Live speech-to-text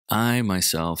I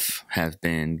myself have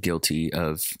been guilty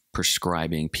of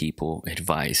prescribing people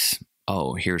advice.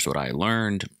 Oh, here's what I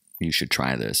learned. You should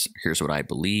try this. Here's what I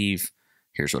believe.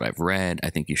 Here's what I've read. I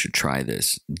think you should try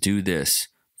this. Do this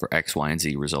for X, Y, and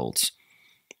Z results.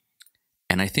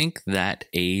 And I think that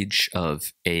age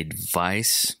of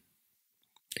advice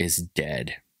is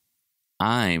dead.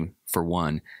 I, for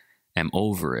one, am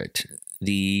over it.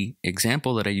 The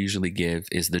example that I usually give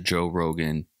is the Joe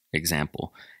Rogan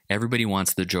example. Everybody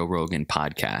wants the Joe Rogan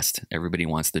podcast. Everybody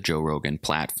wants the Joe Rogan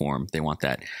platform. They want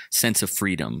that sense of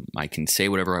freedom. I can say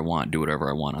whatever I want, do whatever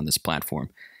I want on this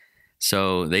platform.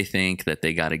 So they think that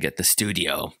they got to get the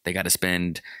studio. They got to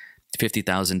spend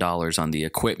 $50,000 on the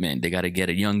equipment. They got to get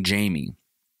a young Jamie.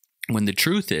 When the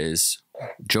truth is,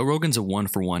 Joe Rogan's a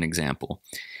one-for-one example.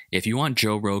 If you want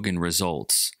Joe Rogan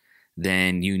results,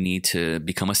 then you need to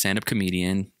become a stand-up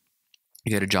comedian,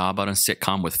 get a job on a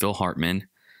sitcom with Phil Hartman,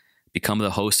 become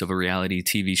the host of a reality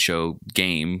TV show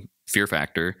game, Fear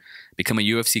Factor, become a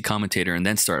UFC commentator, and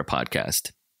then start a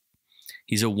podcast.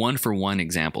 He's a one-for-one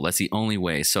example. That's the only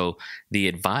way. So the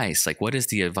advice, like what is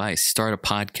the advice? Start a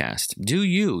podcast. Do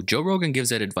you. Joe Rogan gives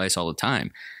that advice all the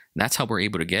time. That's how we're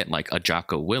able to get like a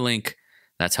Jocko Willink.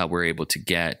 That's how we're able to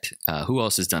get, who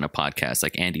else has done a podcast?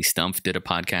 Like Andy Stumpf did a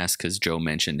podcast because Joe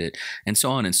mentioned it, and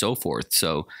so on and so forth.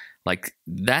 So like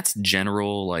that's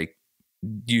general, like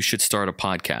you should start a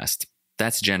podcast.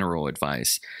 That's general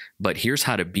advice. But here's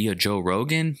how to be a Joe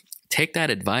Rogan. Take that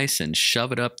advice and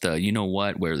shove it up the, you know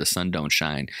what, where the sun don't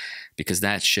shine, because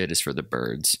that shit is for the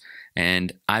birds.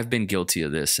 And I've been guilty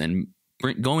of this. And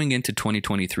going into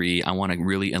 2023, I want to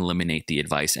really eliminate the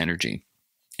advice energy.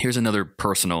 Here's another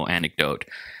personal anecdote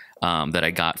that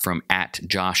I got from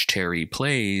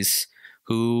 @JoshTerryPlays,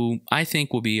 who I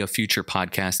think will be a future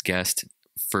podcast guest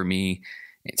for me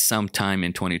sometime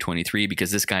in 2023,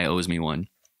 because this guy owes me one.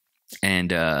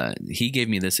 And he gave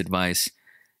me this advice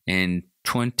in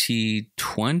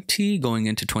 2020, going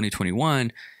into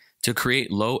 2021, to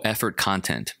create low effort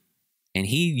content. And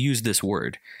he used this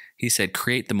word. He said,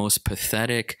 create the most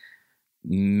pathetic,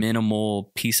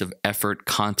 minimal piece of effort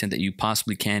content that you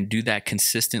possibly can. Do that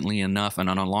consistently enough and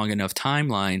on a long enough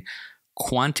timeline.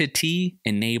 Quantity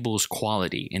enables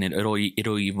quality, and it'll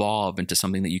evolve into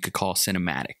something that you could call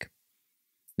cinematic.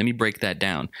 Let me break that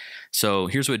down. So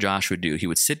here's what Josh would do. He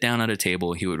would sit down at a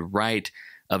table. He would write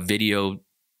a video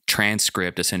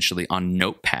transcript essentially on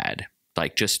Notepad,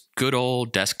 like just good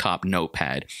old desktop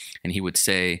Notepad. And he would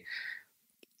say,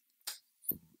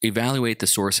 evaluate the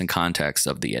source and context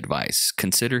of the advice.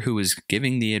 Consider who is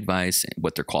giving the advice,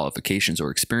 what their qualifications or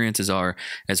experiences are,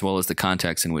 as well as the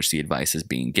context in which the advice is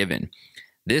being given.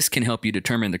 This can help you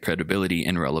determine the credibility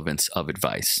and relevance of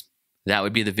advice. That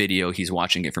would be the video. He's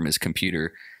watching it from his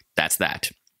computer. That's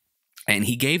that. And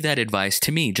he gave that advice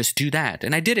to me. Just do that.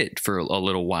 And I did it for a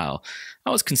little while.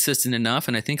 I was consistent enough.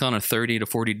 And I think on a 30 to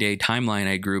 40 day timeline,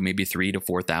 I grew maybe 3,000 to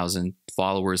 4,000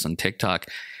 followers on TikTok.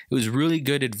 It was really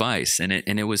good advice, and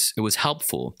it was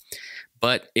helpful.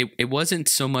 But it wasn't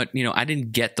so much, I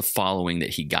didn't get the following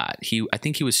that he got. I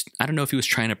don't know if he was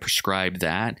trying to prescribe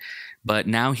that, but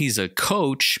now he's a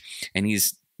coach and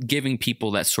he's giving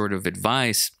people that sort of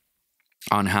advice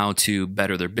on how to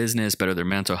better their business, better their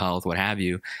mental health, what have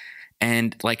you.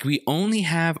 And like, we only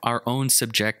have our own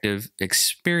subjective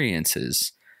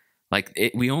experiences.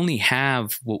 Like we only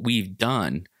have what we've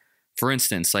done. For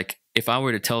instance, like if I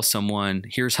were to tell someone,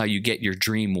 here's how you get your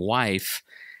dream wife,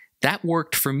 that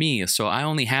worked for me. So I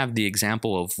only have the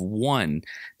example of one.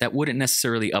 That wouldn't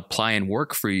necessarily apply and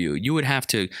work for you. You would have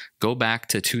to go back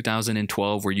to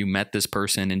 2012 where you met this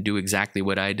person and do exactly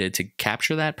what I did to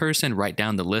capture that person, write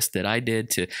down the list that I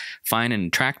did to find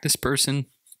and track this person.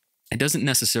 It doesn't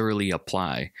necessarily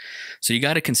apply. So you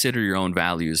got to consider your own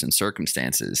values and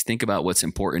circumstances. Think about what's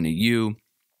important to you,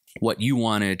 what you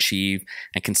want to achieve,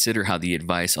 and consider how the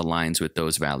advice aligns with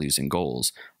those values and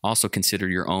goals. Also consider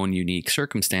your own unique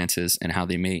circumstances and how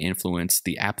they may influence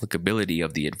the applicability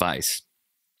of the advice.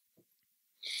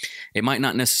 It might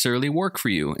not necessarily work for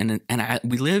you.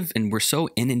 We live and we're so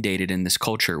inundated in this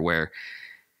culture where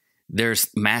there's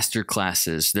master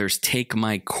classes, there's take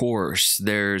my course,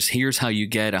 here's how you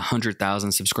get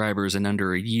 100,000 subscribers in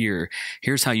under a year.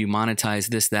 Here's how you monetize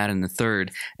this, that, and the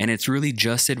third. And it's really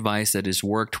just advice that has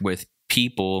worked with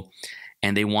people,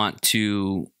 and they want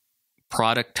to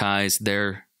productize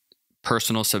their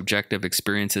personal subjective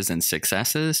experiences and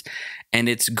successes. And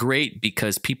it's great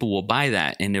because people will buy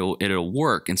that and it'll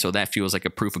work. And so that feels like a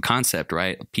proof of concept,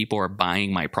 right? People are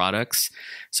buying my products.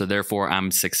 So therefore I'm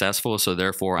successful. So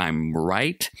therefore I'm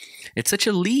right. It's such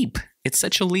a leap. It's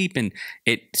such a leap, and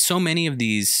so many of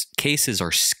these cases are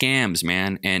scams,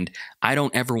 man. And I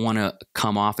don't ever want to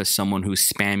come off as someone who's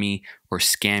spammy or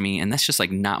scammy, and that's just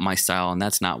like not my style, and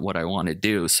that's not what I want to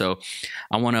do. So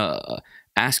I want to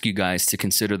ask you guys to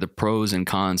consider the pros and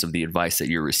cons of the advice that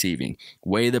you're receiving.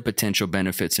 Weigh the potential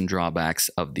benefits and drawbacks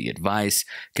of the advice.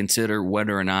 Consider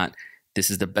whether or not this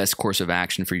is the best course of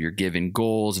action for your given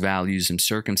goals, values, and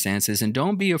circumstances. And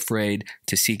don't be afraid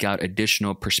to seek out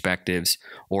additional perspectives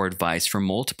or advice from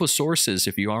multiple sources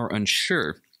if you are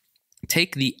unsure.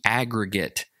 Take the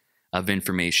aggregate of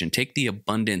information, take the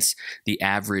abundance, the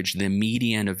average, the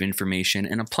median of information,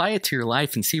 and apply it to your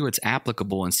life and see what's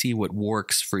applicable and see what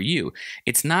works for you.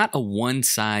 It's not a one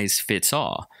size fits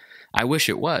all. I wish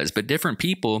it was, but different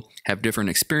people have different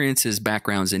experiences,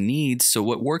 backgrounds, and needs. So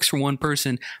what works for one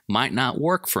person might not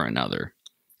work for another.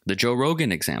 The Joe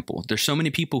Rogan example. There's so many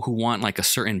people who want like a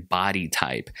certain body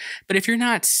type, but if you're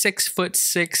not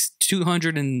 6'6",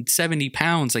 270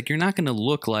 pounds, like you're not going to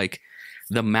look like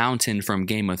the mountain from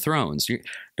Game of Thrones.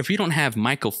 If you don't have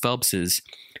Michael Phelps's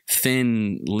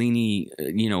thin, leany,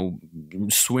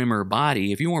 swimmer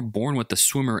body, if you weren't born with the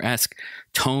swimmer-esque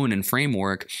tone and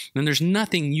framework, then there's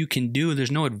nothing you can do. There's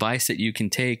no advice that you can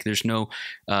take. There's no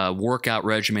workout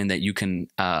regimen that you can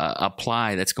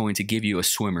apply that's going to give you a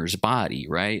swimmer's body,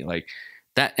 right? Like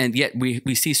that. And yet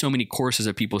we see so many courses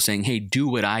of people saying, hey, do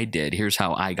what I did. Here's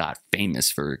how I got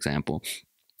famous, for example.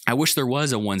 I wish there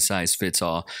was a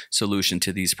one-size-fits-all solution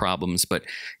to these problems, but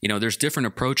there's different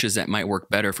approaches that might work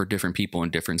better for different people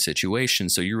in different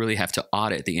situations. So you really have to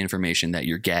audit the information that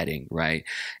you're getting, right?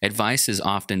 Advice is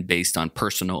often based on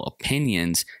personal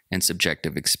opinions and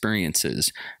subjective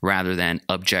experiences rather than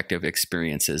objective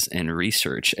experiences and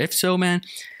research. If so, man,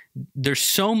 there's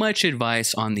so much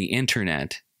advice on the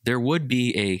internet. There would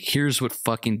be a here's what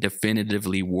fucking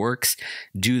definitively works,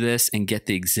 do this and get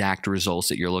the exact results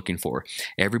that you're looking for.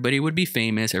 Everybody would be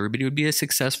famous. Everybody would be a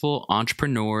successful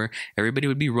entrepreneur. Everybody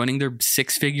would be running their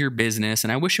 6-figure business.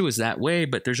 And I wish it was that way,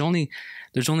 but there's only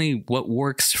what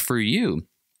works for you.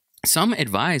 Some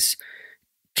advice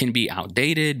can be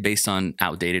outdated based on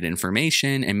outdated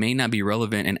information and may not be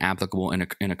relevant and applicable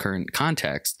in a current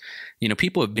context.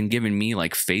 People have been giving me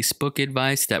like Facebook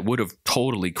advice that would have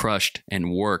totally crushed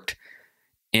and worked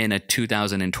in a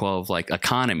 2012 like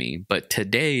economy, but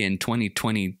today in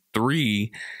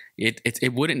 2023,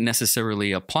 it wouldn't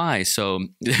necessarily apply. So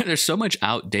there's so much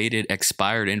outdated,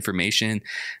 expired information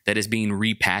that is being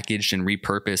repackaged and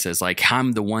repurposed as like,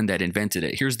 I'm the one that invented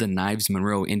it. Here's the Knives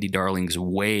Monroe Indie Darlings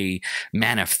way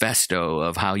manifesto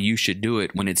of how you should do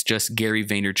it, when it's just Gary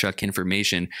Vaynerchuk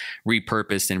information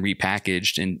repurposed and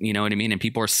repackaged. And you know what I mean? And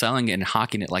people are selling it and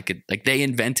hawking it like they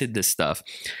invented this stuff.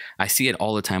 I see it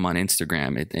all the time on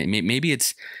Instagram.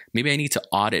 Maybe I need to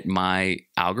audit my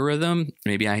algorithm.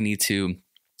 Maybe I need to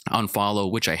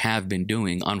unfollow, which I have been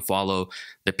doing, unfollow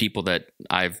the people that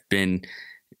I've been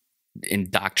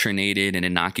indoctrinated and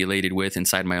inoculated with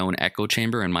inside my own echo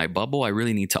chamber and my bubble. I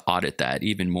really need to audit that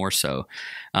even more so.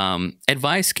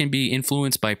 Advice can be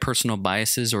influenced by personal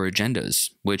biases or agendas,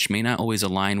 which may not always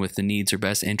align with the needs or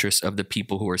best interests of the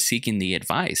people who are seeking the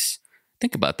advice.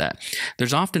 Think about that.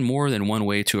 There's often more than one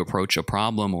way to approach a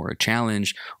problem or a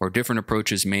challenge, or different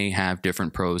approaches may have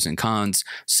different pros and cons.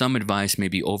 Some advice may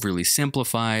be overly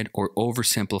simplified or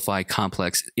oversimplify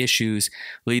complex issues,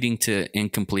 leading to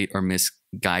incomplete or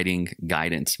misleading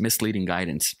guidance.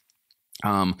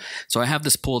 So I have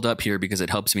this pulled up here because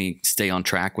it helps me stay on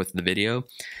track with the video.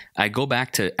 I go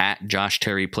back to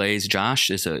 @JoshTerryPlays. Josh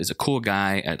is a cool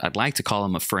guy. I'd like to call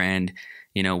him a friend.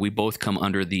 We both come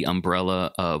under the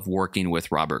umbrella of working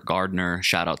with Robert Gardner.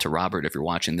 Shout out to Robert if you're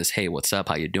watching this. Hey, what's up?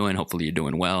 How you doing? Hopefully you're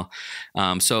doing well.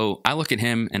 So I look at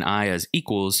him and I as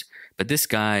equals, but this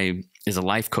guy is a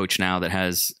life coach now that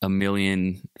has 1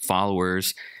 million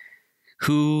followers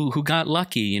who got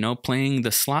lucky, playing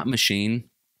the slot machine,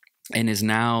 and is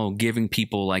now giving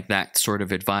people like that sort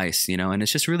of advice, and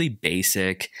it's just really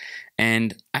basic.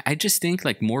 And I just think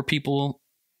like more people,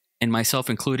 and myself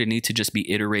included, need to just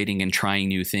be iterating and trying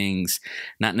new things,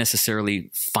 not necessarily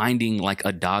finding like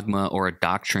a dogma or a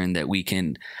doctrine that we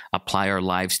can apply our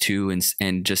lives to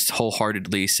and just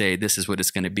wholeheartedly say, this is what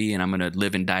it's going to be, and I'm going to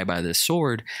live and die by this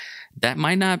sword. That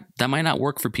might not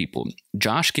work for people.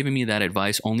 Josh giving me that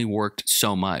advice only worked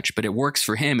so much, but it works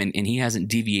for him, and he hasn't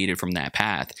deviated from that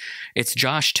path. It's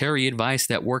Josh Terry advice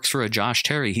that works for a Josh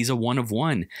Terry. He's a one of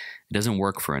one. It doesn't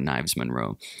work for a Knives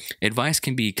Monroe. Advice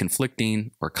can be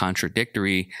conflicting or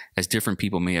contradictory, as different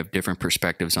people may have different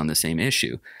perspectives on the same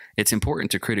issue. It's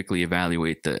important to critically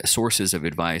evaluate the sources of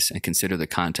advice and consider the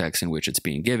context in which it's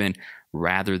being given,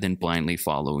 rather than blindly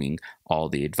following all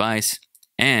the advice.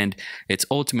 And it's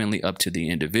ultimately up to the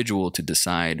individual to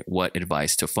decide what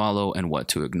advice to follow and what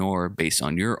to ignore based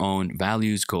on your own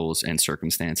values, goals, and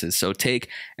circumstances. So take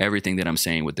everything that I'm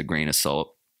saying with a grain of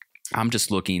salt. I'm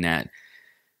just looking at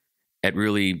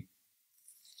really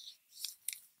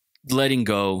letting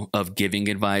go of giving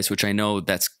advice, which I know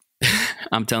that's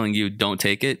I'm telling you, don't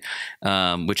take it,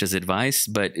 which is advice,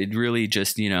 but it really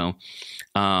just, if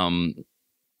I'm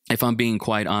being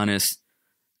quite honest,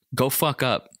 go fuck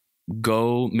up,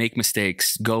 go make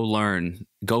mistakes, go learn,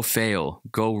 go fail,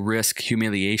 go risk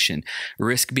humiliation,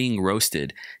 risk being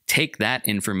roasted. Take that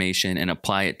information and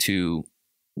apply it to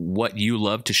what you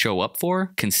love to show up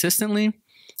for consistently.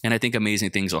 And I think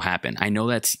amazing things will happen. I know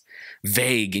that's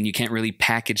vague and you can't really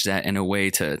package that in a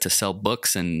way to sell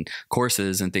books and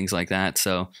courses and things like that.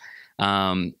 So,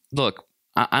 look,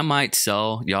 I might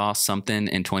sell y'all something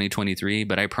in 2023,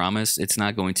 but I promise it's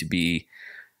not going to be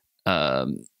a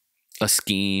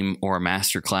scheme or a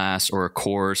masterclass or a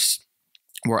course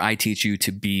where I teach you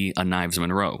to be a Knives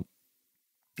Monroe.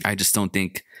 I just don't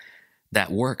think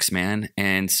that works, man.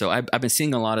 And so I've been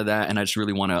seeing a lot of that, and I just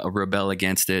really want to rebel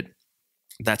against it.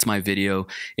 That's my video.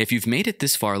 If you've made it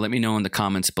this far, let me know in the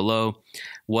comments below.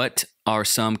 What are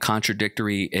some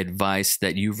contradictory advice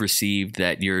that you've received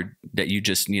that you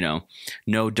just,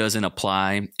 know doesn't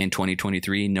apply in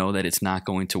 2023? Know that it's not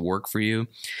going to work for you.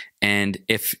 And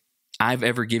if I've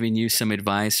ever given you some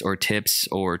advice or tips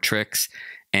or tricks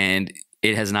and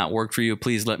it has not worked for you,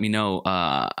 please let me know.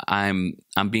 I'm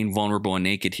being vulnerable and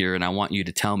naked here, and I want you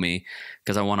to tell me,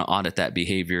 because I want to audit that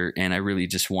behavior, and I really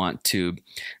just want to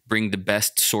bring the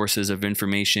best sources of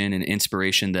information and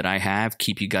inspiration that I have,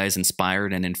 keep you guys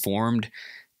inspired and informed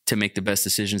to make the best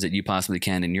decisions that you possibly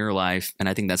can in your life. And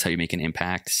I think that's how you make an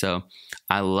impact. So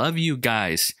I love you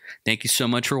guys. Thank you so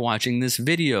much for watching this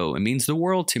video. It means the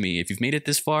world to me. If you've made it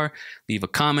this far, leave a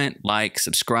comment, like,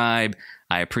 subscribe.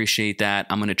 I appreciate that.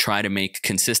 I'm going to try to make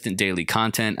consistent daily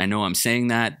content. I know I'm saying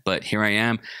that, but here I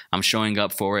am. I'm showing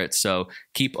up for it. So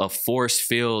keep a force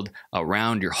field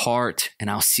around your heart,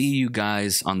 and I'll see you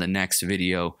guys on the next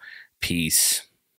video. Peace.